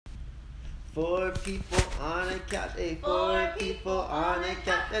Four people on a couch. Hey, four people on a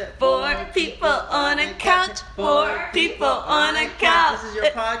couch. Four people on a couch. Four people on a couch. This is your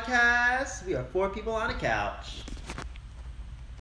podcast. We are four people on a couch.